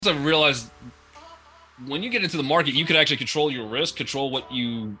I realized when you get into the market, you could actually control your risk, control what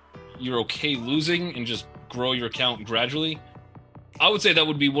you're okay losing, and just grow your account gradually. I would say that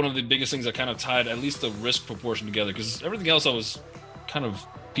would be one of the biggest things that kind of tied at least the risk proportion together, because everything else I was kind of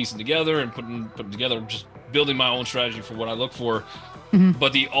piecing together and putting together, just building my own strategy for what I look for. Mhm.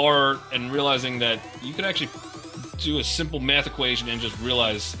 But the art and realizing that you could actually do a simple math equation and just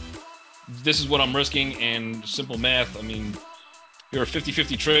realize this is what I'm risking, and simple math. I mean, you're a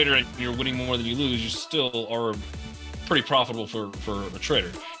 50-50 trader and you're winning more than you lose, you still are pretty profitable for a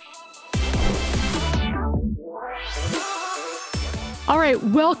trader. All right.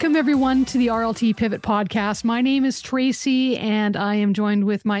 Welcome, everyone, to the RLT Pivot Podcast. My name is Tracy, and I am joined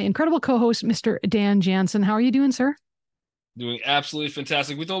with my incredible co-host, Mr. Dan Jansen. How are you doing, sir? Doing absolutely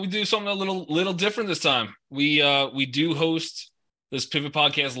fantastic. We thought we'd do something a little different this time. We do host this Pivot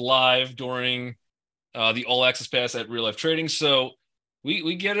Podcast live during the All Access Pass at Real Life Trading. So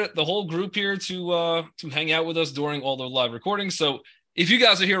we get it, the whole group here to hang out with us during all the live recordings. So if you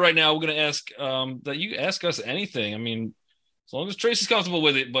guys are here right now, we're going to ask that you ask us anything. I mean, as long as Tracy's comfortable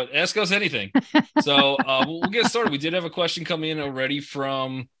with it, but ask us anything. So we'll get started. We did have a question come in already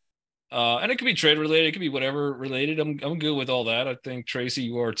from, and it could be trade related, it could be whatever related. I'm good with all that. I think Tracy,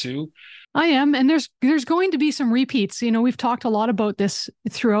 you are too. I am, and there's going to be some repeats. You know, we've talked a lot about this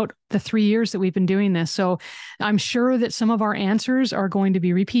throughout the 3 years that we've been doing this. So I'm sure that some of our answers are going to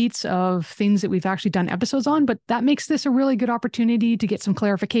be repeats of things that we've actually done episodes on, but that makes this a really good opportunity to get some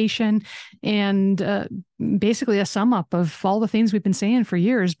clarification and basically a sum up of all the things we've been saying for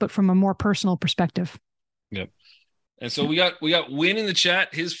years, but from a more personal perspective. Yep. And so we got Win in the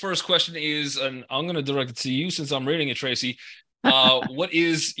chat. His first question is, and I'm going to direct it to you since I'm reading it, Tracy. What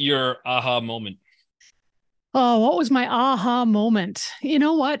is your aha moment? Oh, what was my aha moment? You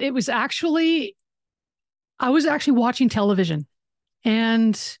know what? I was actually watching television,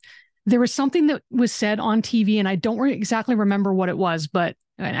 and there was something that was said on TV, and I don't exactly remember what it was,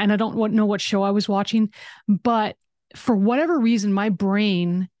 and I don't know what show I was watching, but for whatever reason, my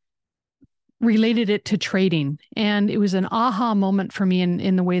brain related it to trading. And it was an aha moment for me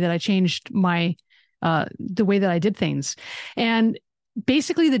in the way that I changed the way that I did things. And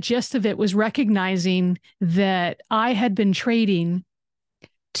basically the gist of it was recognizing that I had been trading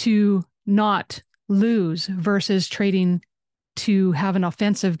to not lose versus trading to have an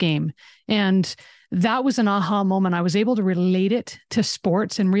offensive game. And that was an aha moment. I was able to relate it to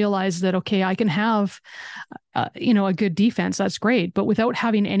sports and realize that, okay, I can have, a good defense. That's great. But without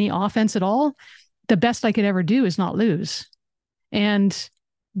having any offense at all, the best I could ever do is not lose. And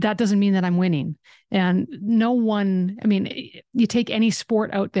that doesn't mean that I'm winning. And you take any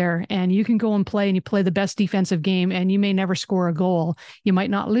sport out there and you can go and play, and you play the best defensive game, and you may never score a goal. You might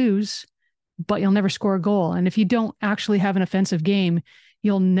not lose, but you'll never score a goal. And if you don't actually have an offensive game,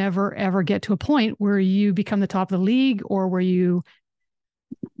 you'll never, ever get to a point where you become the top of the league or where you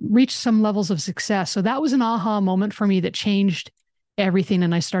reach some levels of success. So that was an aha moment for me that changed everything.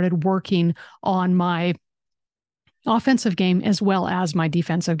 And I started working on my offensive game as well as my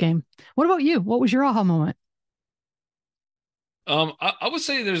defensive game. What about you? What was your aha moment? I would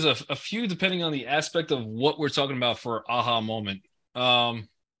say there's a few depending on the aspect of what we're talking about for aha moment.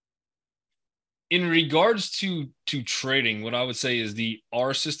 In regards to trading, what I would say is the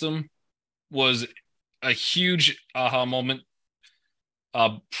R system was a huge aha moment.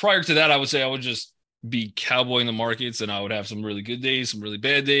 Prior to that, I would say I would just be cowboying the markets, and I would have some really good days, some really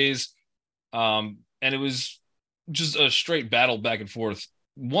bad days. And it was just a straight battle back and forth.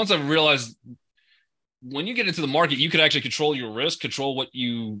 Once I realized when you get into the market, you could actually control your risk, control what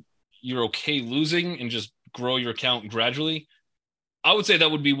you're okay losing, and just grow your account gradually. I would say that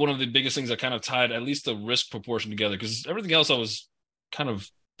would be one of the biggest things that kind of tied at least the risk proportion together, because everything else I was kind of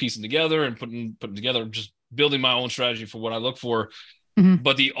piecing together and putting together, just building my own strategy for what I look for. Mm-hmm.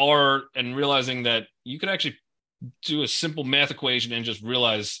 But the art and realizing that you could actually do a simple math equation and just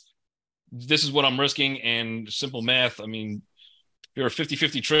realize this is what I'm risking, and simple math. I mean, if you're a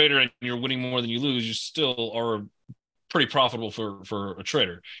 50-50 trader and you're winning more than you lose, you still are pretty profitable for a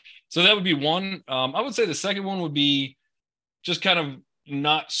trader. So that would be one. I would say the second one would be just kind of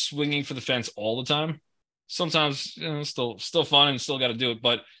not swinging for the fence all the time. Sometimes, still fun and still got to do it,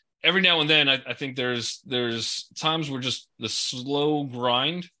 but every now and then, I think there's times where just the slow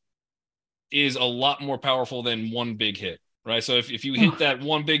grind is a lot more powerful than one big hit, right? So if you hit that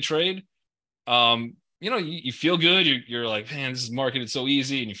one big trade, you feel good. You're like, man, this is marketed so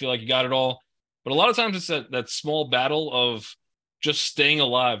easy, and you feel like you got it all. But a lot of times it's that small battle of just staying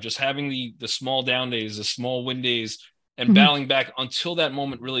alive, just having the small down days, the small win days, and battling back until that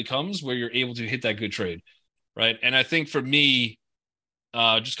moment really comes where you're able to hit that good trade, right? And I think for me,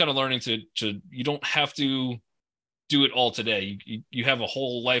 just kind of learning to you don't have to do it all today. You have a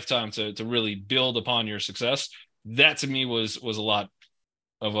whole lifetime to really build upon your success. That to me was a lot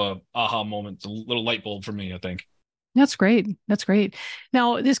of a aha moment, a little light bulb for me, I think. That's great. That's great.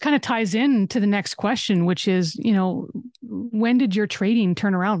 Now, this kind of ties in to the next question, which is, when did your trading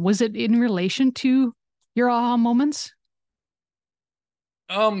turn around? Was it in relation to your aha moments?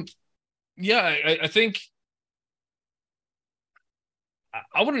 Um, yeah, I think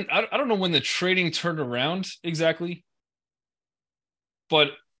I wouldn't. I don't know when the trading turned around exactly,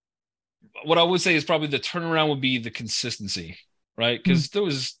 but what I would say is probably the turnaround would be the consistency, right? Mm. Because there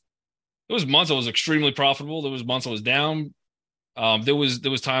was months I was extremely profitable. There was months I was down. There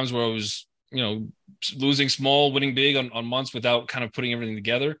was times where I was losing small, winning big on months without kind of putting everything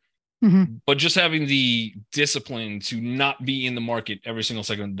together. Mm-hmm. But just having the discipline to not be in the market every single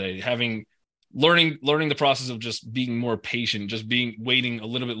second of the day, learning the process of just being more patient, just being waiting a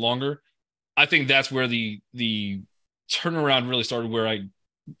little bit longer. I think that's where the turnaround really started, where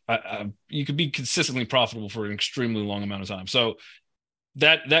you could be consistently profitable for an extremely long amount of time. So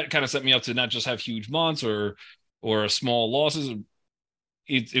that kind of set me up to not just have huge months or small losses.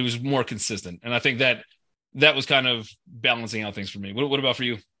 It was more consistent, and I think that was kind of balancing out things for me. What about for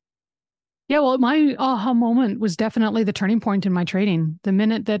you? Yeah, well, my aha moment was definitely the turning point in my trading. The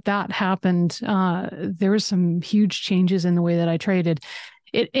minute that happened, there was some huge changes in the way that I traded.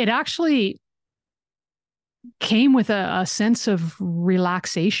 It actually came with a sense of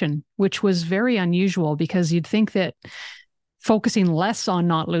relaxation, which was very unusual because you'd think that focusing less on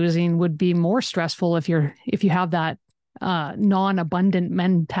not losing would be more stressful if you have that non-abundant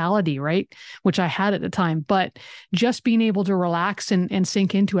mentality, right? Which I had at the time. But just being able to relax and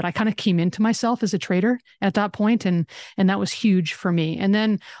sink into it, I kind of came into myself as a trader at that point, and that was huge for me. And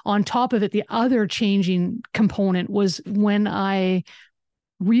then on top of it, the other changing component was when I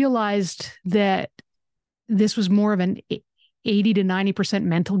realized that this was more of an 80 to 90%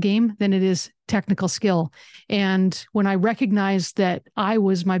 mental game than it is technical skill. And when I recognized that I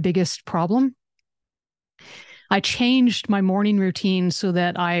was my biggest problem, I changed my morning routine so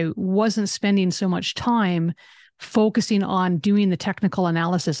that I wasn't spending so much time focusing on doing the technical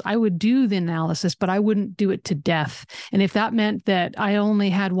analysis. I would do the analysis, but I wouldn't do it to death. And if that meant that I only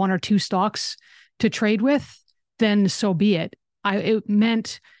had one or two stocks to trade with, then so be it. It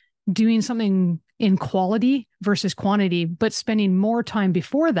meant doing something in quality versus quantity, but spending more time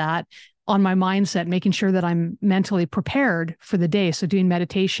before that on my mindset, making sure that I'm mentally prepared for the day. So doing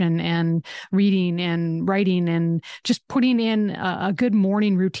meditation and reading and writing and just putting in a good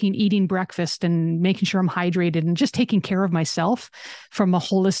morning routine, eating breakfast and making sure I'm hydrated and just taking care of myself from a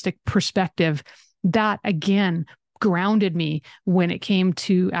holistic perspective. That again grounded me when it came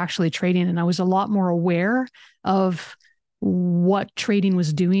to actually trading. And I was a lot more aware of what trading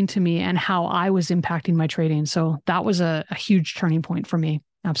was doing to me and how I was impacting my trading. So that was a huge turning point for me.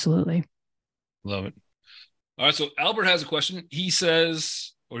 Absolutely. Love it. All right, so Albert has a question. He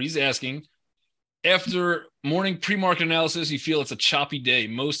says, or he's asking, after morning pre-market analysis, you feel it's a choppy day.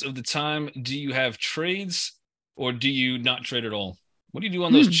 Most of the time, do you have trades or do you not trade at all? What do you do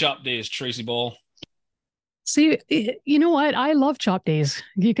on those chop days, Tracy Ball? See, you know what? I love chop days,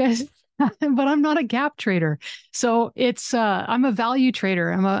 you guys, but I'm not a gap trader. So I'm a value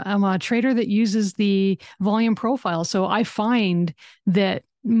trader. I'm a trader that uses the volume profile. So I find that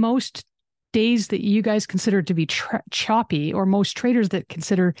most days that you guys consider to be choppy, or most traders that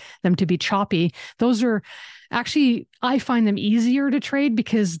consider them to be choppy, those are actually, I find them easier to trade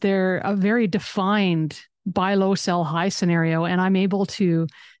because they're a very defined buy low, sell high scenario, and I'm able to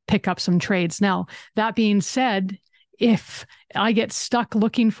pick up some trades. Now, that being said, if I get stuck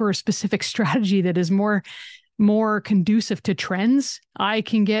looking for a specific strategy that is more conducive to trends, I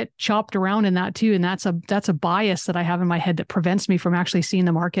can get chopped around in that too. And that's a bias that I have in my head that prevents me from actually seeing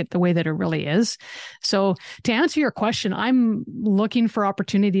the market the way that it really is. So to answer your question, I'm looking for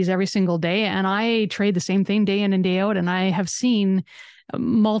opportunities every single day, and I trade the same thing day in and day out. And I have seen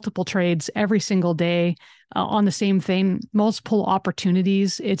multiple trades every single day on the same thing, multiple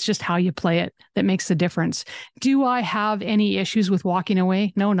opportunities. It's just how you play it that makes the difference. Do I have any issues with walking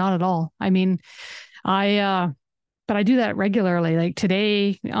away? No, not at all. I mean, but I do that regularly. Like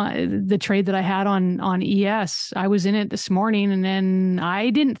today, the trade that I had on ES, I was in it this morning, and then I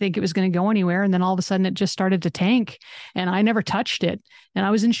didn't think it was going to go anywhere, and then all of a sudden it just started to tank, and I never touched it, and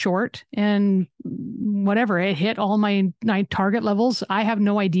I was in short, and whatever, it hit all my target levels. I have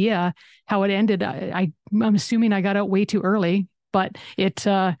no idea how it ended. I'm assuming I got out way too early, but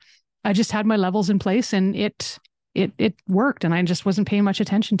I just had my levels in place, and it worked, and I just wasn't paying much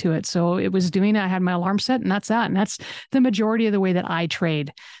attention to it. So it was doing it. I had my alarm set, and that's that. And that's the majority of the way that I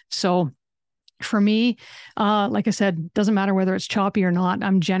trade. So for me, like I said, doesn't matter whether it's choppy or not.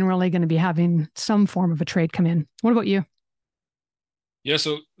 I'm generally going to be having some form of a trade come in. What about you? Yeah,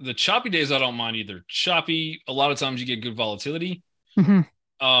 so the choppy days I don't mind either. Choppy, a lot of times you get good volatility. Mm-hmm.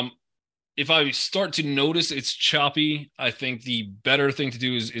 Um, if I start to notice it's choppy, I think the better thing to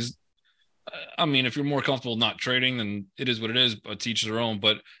do is I mean, if you're more comfortable not trading, then it is what it is, but teach their own.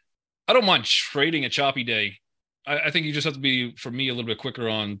 But I don't mind trading a choppy day. I think you just have to be, for me, a little bit quicker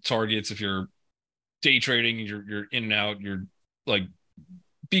on targets. If you're day trading, you're in and out, you're like,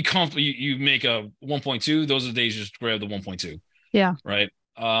 be comfortable. You make a 1.2, those are the days you just grab the 1.2, Yeah. right?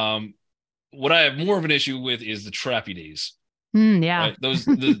 What I have more of an issue with is the trappy days. Yeah. Right.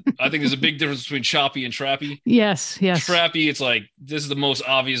 I think there's a big difference between choppy and trappy. Yes. Yes. Trappy, it's like this is the most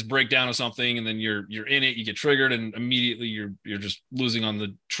obvious breakdown of something, and then you're in it, you get triggered, and immediately you're just losing on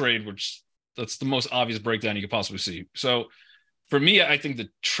the trade, which that's the most obvious breakdown you could possibly see. So for me, I think the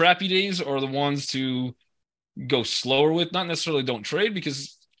trappy days are the ones to go slower with, not necessarily don't trade,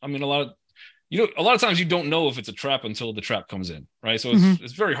 because I mean a lot of times you don't know if it's a trap until the trap comes in, right? So Mm-hmm.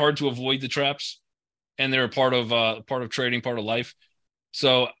 it's very hard to avoid the traps, and they're a part of trading, part of life.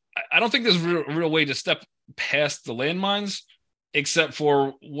 So I don't think there's a real way to step past the landmines, except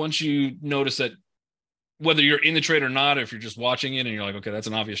for once you notice that whether you're in the trade or not, if you're just watching it and you're like, okay, that's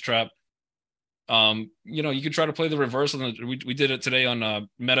an obvious trap. You could try to play the reverse. We did it today on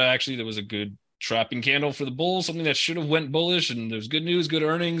Meta. Actually, there was a good trapping candle for the bulls, something that should have went bullish, and there's good news, good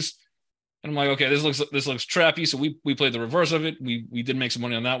earnings. And I'm like, okay, this looks trappy. So we played the reverse of it. We did make some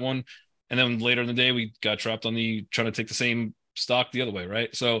money on that one. And then later in the day, we got trapped on the trying to take the same stock the other way,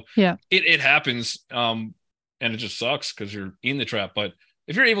 right? So Yeah. it happens, and it just sucks because you're in the trap. But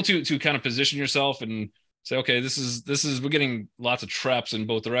if you're able to kind of position yourself and say, okay, this is we're getting lots of traps in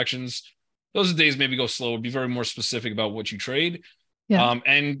both directions. Those days maybe go slower. Be very more specific about what you trade, Yeah.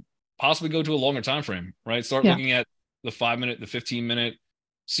 and possibly go to a longer time frame, right? Start Yeah. looking at the 5 minute, the 15 minute,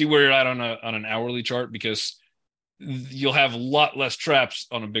 see where you're at on an hourly chart, because you'll have a lot less traps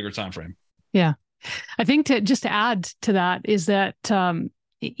on a bigger time frame. Yeah. I think to add to that is that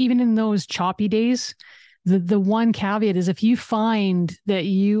even in those choppy days, the one caveat is if you find that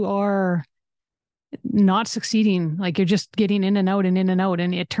you are not succeeding, like you're just getting in and out and in and out,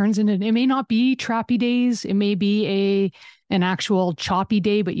 and it turns into, it may not be trappy days, it may be an actual choppy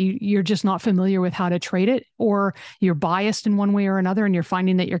day, but you're just not familiar with how to trade it, or you're biased in one way or another, and you're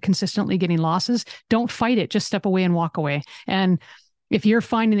finding that you're consistently getting losses. Don't fight it. Just step away and walk away. And if you're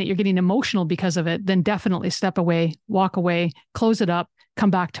finding that you're getting emotional because of it, then definitely step away, walk away, close it up, come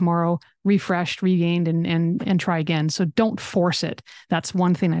back tomorrow, refreshed, regained, and try again. So don't force it. That's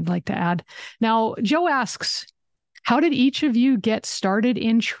one thing I'd like to add. Now, Joe asks, how did each of you get started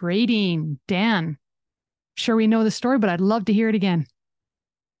in trading? Dan, sure we know the story, but I'd love to hear it again.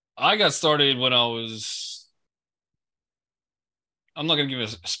 I got started when I'm not going to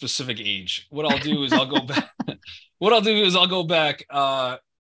give a specific age. What I'll do is I'll go back. What I'll do is I'll go back to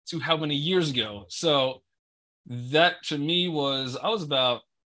how many years ago. So that to me I was about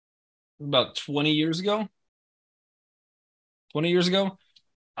 20 years ago. 20 years ago.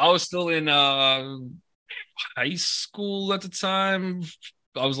 I was still in high school at the time.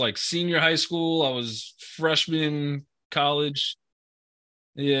 I was like senior high school. I was freshman college.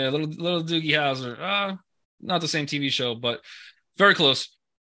 Yeah, little Doogie Howser. Not the same TV show, but very close.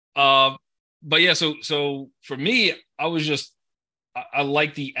 Uh, but yeah, so for me, I was just I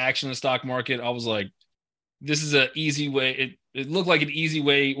like the action in the stock market. I was like, this is an easy way. It looked like an easy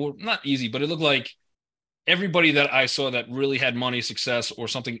way, or not easy, but it looked like everybody that I saw that really had money, success, or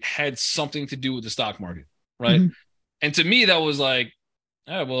something had something to do with the stock market, right? Mm-hmm. And to me, that was like,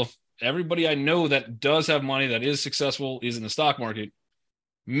 well, if everybody I know that does have money, that is successful, is in the stock market,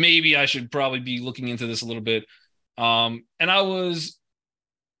 maybe I should probably be looking into this a little bit. And I was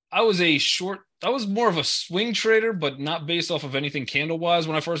more of a swing trader, but not based off of anything candle wise.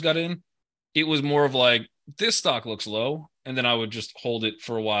 When I first got in, it was more of like, this stock looks low, and then I would just hold it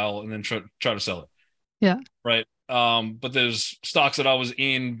for a while and then try to sell it. Yeah. Right. But there's stocks that I was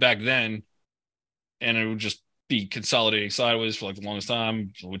in back then, and it would just be consolidating sideways for like the longest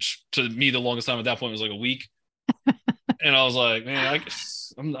time, which to me, the longest time at that point was like a week. And I was like, man,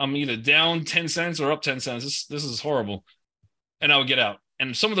 I'm either down 10 cents or up 10 cents. This is horrible. And I would get out.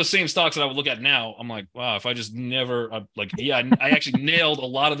 And some of the same stocks that I would look at now, I'm like, wow, if I just never I actually nailed a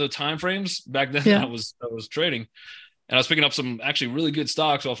lot of the time frames back then. Yeah. I was trading, and I was picking up some actually really good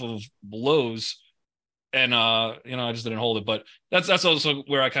stocks off of lows, and I just didn't hold it. But that's also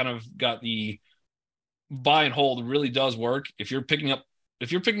where I kind of got the buy and hold really does work. If you're picking up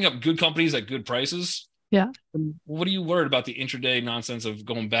good companies at good prices, Yeah. what are you worried about the intraday nonsense of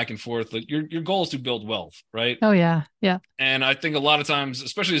going back and forth? Like your goal is to build wealth, right? Oh yeah. Yeah. And I think a lot of times,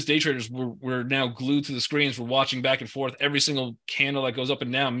 especially as day traders, we're now glued to the screens. We're watching back and forth. Every single candle that goes up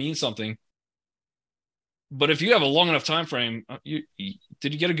and down means something. But if you have a long enough time frame,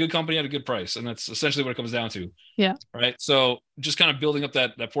 did you get a good company at a good price? And that's essentially what it comes down to. Yeah. Right. So just kind of building up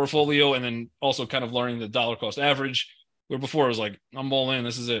that portfolio, and then also kind of learning the dollar cost average, where before it was like, I'm all in,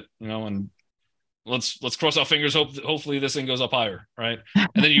 this is it, and let's cross our fingers, hopefully this thing goes up higher. Right.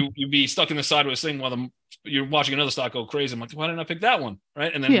 And then you'd be stuck in the sideways thing while you're watching another stock go crazy. I'm like, why didn't I pick that one?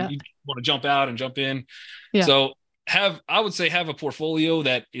 Right. And then Yeah. you want to jump out and jump in. Yeah. So I would say have a portfolio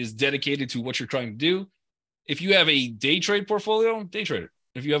that is dedicated to what you're trying to do. If you have a day trade portfolio, day trade it.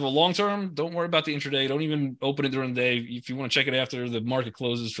 If you have a long term, don't worry about the intraday. Don't even open it during the day. If you want to check it after the market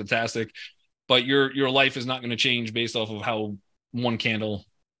closes, fantastic. But your life is not going to change based off of how one candle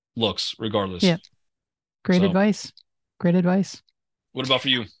looks, regardless. Yeah. Great advice. Great advice. What about for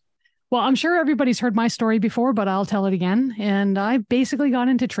you? Well, I'm sure everybody's heard my story before, but I'll tell it again. And I basically got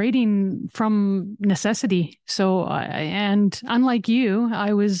into trading from necessity. So, and unlike you,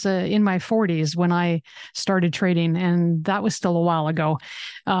 I was in my 40s when I started trading, and that was still a while ago.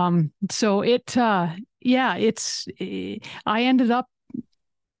 So I ended up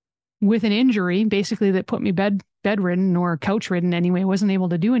with an injury, basically, that put me bedridden or couch ridden anyway. Wasn't able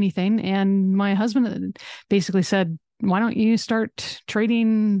to do anything. And my husband basically said, why don't you start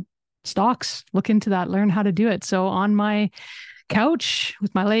trading stocks? Look into that, learn how to do it. So on my couch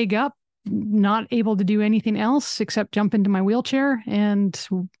with my leg up, not able to do anything else except jump into my wheelchair and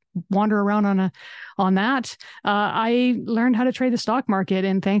wander around on that. I learned how to trade the stock market.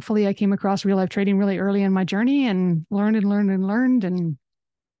 And thankfully I came across real life trading really early in my journey and learned and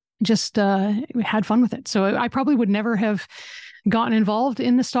just had fun with it. So I probably would never have gotten involved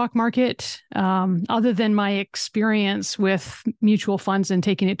in the stock market other than my experience with mutual funds and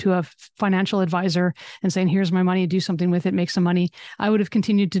taking it to a financial advisor and saying, here's my money, do something with it, make some money. I would have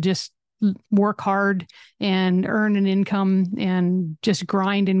continued to just work hard and earn an income and just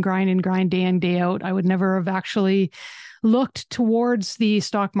grind day in, day out. I would never have actually looked towards the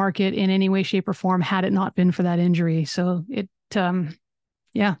stock market in any way, shape, or form had it not been for that injury. So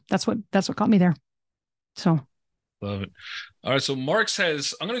that's what got me there. So love it. All right. So Marks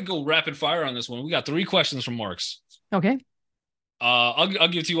I'm going to go rapid fire on this one. We got 3 questions from Marks. Okay. I'll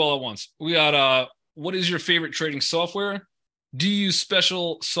give it to you all at once. We got, what is your favorite trading software? Do you use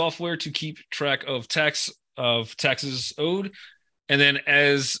special software to keep track of taxes owed? And then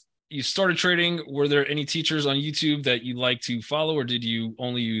as you started trading, were there any teachers on YouTube that you like to follow, or did you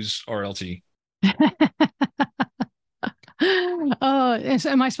only use RLT?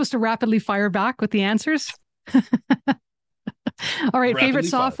 Am I supposed to rapidly fire back with the answers? All right. Favorite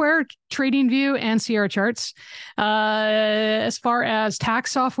software, TradingView and Sierra Charts. As far as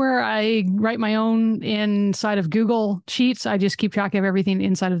tax software, I write my own inside of Google Sheets. I just keep track of everything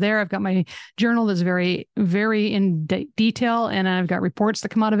inside of there. I've got my journal that's very, very in detail, and I've got reports that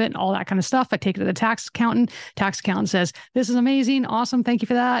come out of it and all that kind of stuff. I take it to the tax accountant. Tax accountant says, this is amazing. Awesome. Thank you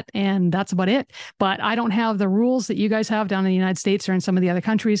for that. And that's about it. But I don't have the rules that you guys have down in the United States or in some of the other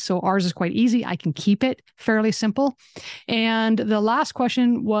countries. So ours is quite easy. I can keep it fairly simple. And the last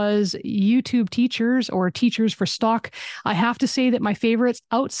question was YouTube teachers or teachers for stock. I have to say that my favorites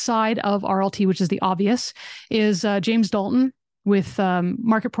outside of RLT, which is the obvious, is James Dalton with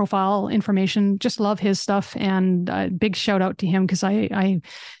market profile information. Just love his stuff, and big shout out to him because I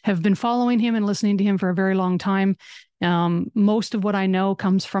have been following him and listening to him for a very long time. Most of what I know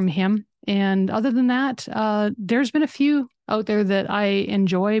comes from him. And other than that, there's been a few out there that I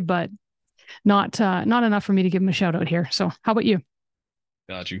enjoy, but not enough for me to give him a shout out here. So how about you?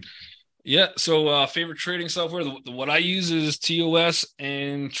 Got you. Yeah. So favorite trading software, what I use is TOS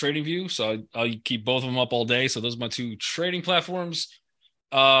and TradingView. So I'll keep both of them up all day. So those are my 2 trading platforms.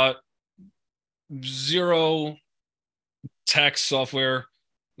 Zero tax software.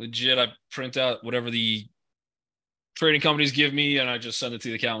 Legit, I print out whatever the trading companies give me, and I just send it to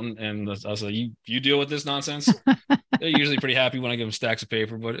the accountant, and I was like, you deal with this nonsense. They're usually pretty happy when I give them stacks of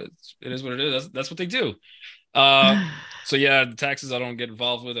paper, but it is what it is. That's what they do. So yeah, the taxes I don't get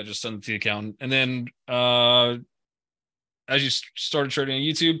involved with. I just send it to the accountant. And then as you started trading on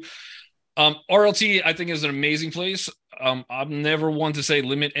YouTube, RLT I think is an amazing place. I'm never one to say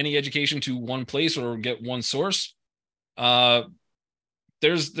limit any education to one place or get one source.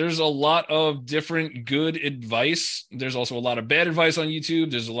 There's a lot of different good advice. There's also a lot of bad advice on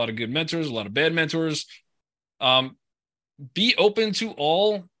YouTube. There's a lot of good mentors, a lot of bad mentors. Be open to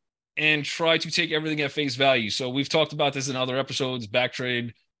all. and try to take everything at face value. So we've talked about this in other episodes, back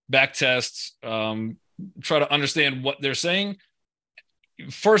trade, back tests, try to understand what they're saying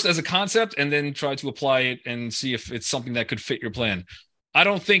first as a concept, and then try to apply it and see if it's something that could fit your plan. I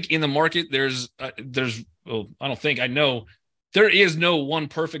don't think in the market I know there is no one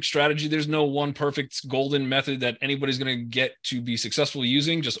perfect strategy. There's no one perfect golden method that anybody's going to get to be successful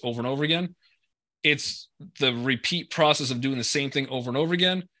using just over and over again. It's the repeat process of doing the same thing over and over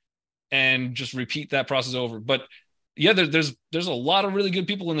again, and just repeat that process over. But yeah, there's a lot of really good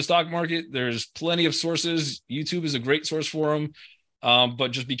people in the stock market. There's plenty of sources. YouTube is a great source for them. But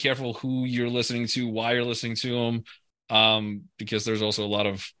just be careful who you're listening to, why you're listening to them, because there's also a lot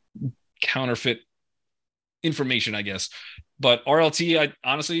of counterfeit information, I guess. But RLT,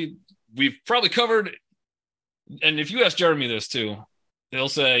 honestly, we've probably covered, and if you ask Jeremy this too, they'll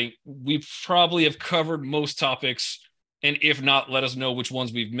say we probably have covered most topics, and if not, let us know which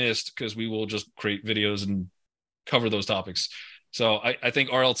ones we've missed, because we will just create videos and cover those topics. So I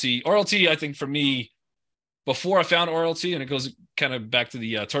think RLT, I think for me, before I found RLT, and it goes kind of back to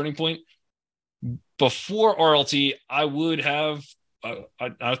the turning point, before RLT, I would have,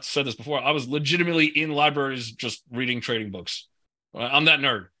 I've said this before, I was legitimately in libraries just reading trading books. I'm that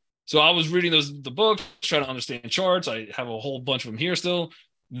nerd. So I was reading the books, trying to understand charts. I have a whole bunch of them here still.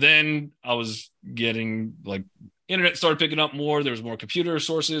 Then I was getting like internet started picking up more. There was more computer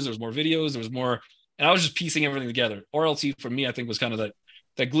sources. There was more videos. There was more, and I was just piecing everything together. RLT for me, I think, was kind of that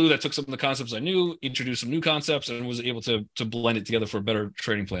glue that took some of the concepts I knew, introduced some new concepts, and was able to blend it together for a better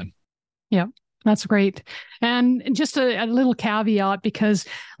trading plan. Yeah, that's great. And just a little caveat, because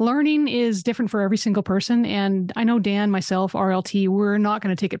learning is different for every single person. And I know Dan, myself, RLT, we're not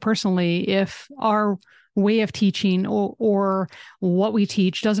going to take it personally if our way of teaching or what we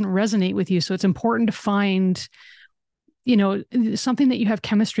teach doesn't resonate with you. So it's important to find, something that you have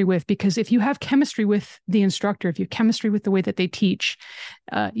chemistry with, because if you have chemistry with the instructor, if you have chemistry with the way that they teach,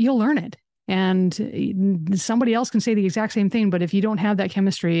 you'll learn it. And somebody else can say the exact same thing, but if you don't have that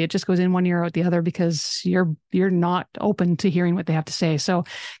chemistry, it just goes in one ear out the other, because you're not open to hearing what they have to say. So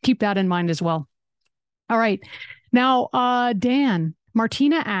keep that in mind as well. All right. Now, Dan,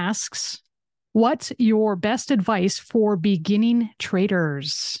 Martina asks, what's your best advice for beginning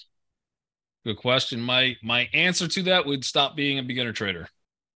traders? Good question. My answer to that would stop being a beginner trader.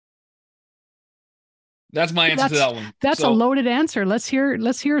 That's my answer to that one. That's a loaded answer. Let's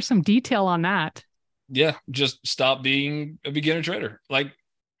hear some detail on that. Yeah, just stop being a beginner trader. Like,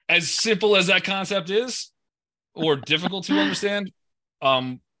 as simple as that concept is, or difficult to understand,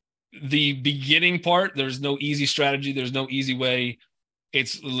 the beginning part, there's no easy strategy. There's no easy way.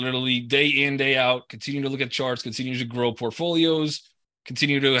 It's literally day in, day out, continue to look at charts, continue to grow portfolios,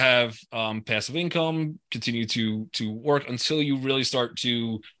 continue to have passive income, continue to work until you really start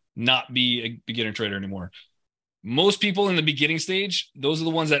to not be a beginner trader anymore. Most people in the beginning stage, those are the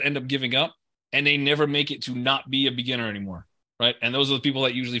ones that end up giving up, and they never make it to not be a beginner anymore, right? And those are the people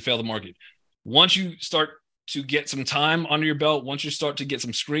that usually fail the market. Once you start to get some time under your belt, once you start to get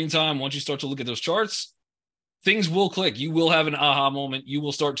some screen time, once you start to look at those charts, things will click. You will have an aha moment. You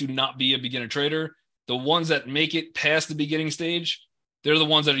will start to not be a beginner trader. The ones that make it past the beginning stage, they're the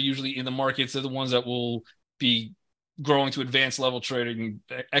ones that are usually in the markets. They're the ones that will be growing to advanced level trading,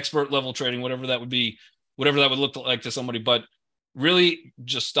 expert level trading, whatever that would be, whatever that would look like to somebody. But really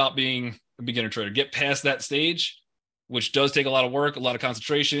just stop being a beginner trader. Get past that stage, which does take a lot of work, a lot of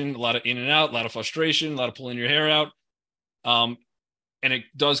concentration, a lot of in and out, a lot of frustration, a lot of pulling your hair out. And it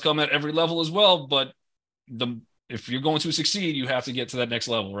does come at every level as well. But if you're going to succeed, you have to get to that next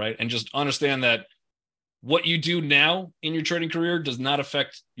level, right? And just understand that what you do now in your trading career does not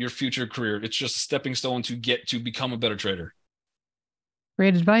affect your future career. It's just a stepping stone to get to become a better trader.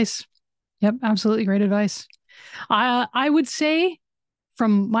 Great advice. Yep, absolutely great advice. I would say,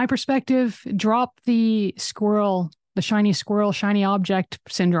 from my perspective, drop the shiny squirrel, shiny object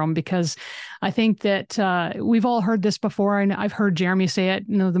syndrome, because I think that we've all heard this before, and I've heard Jeremy say it,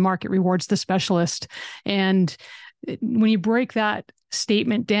 the market rewards the specialist. And when you break that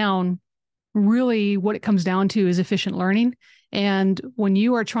statement down, really what it comes down to is efficient learning. And when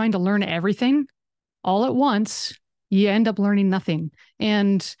you are trying to learn everything all at once, you end up learning nothing.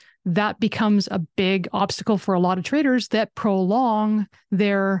 And that becomes a big obstacle for a lot of traders that prolong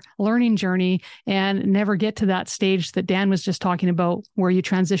their learning journey and never get to that stage that Dan was just talking about, where you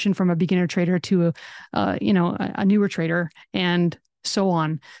transition from a beginner trader to a newer trader, and so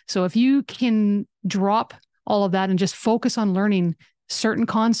on. So if you can drop all of that and just focus on learning certain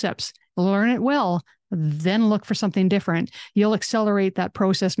concepts, learn it well, then look for something different, you'll accelerate that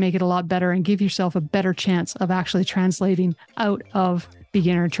process, make it a lot better, and give yourself a better chance of actually translating out of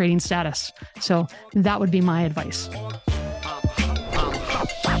beginner trading status. So that would be my advice.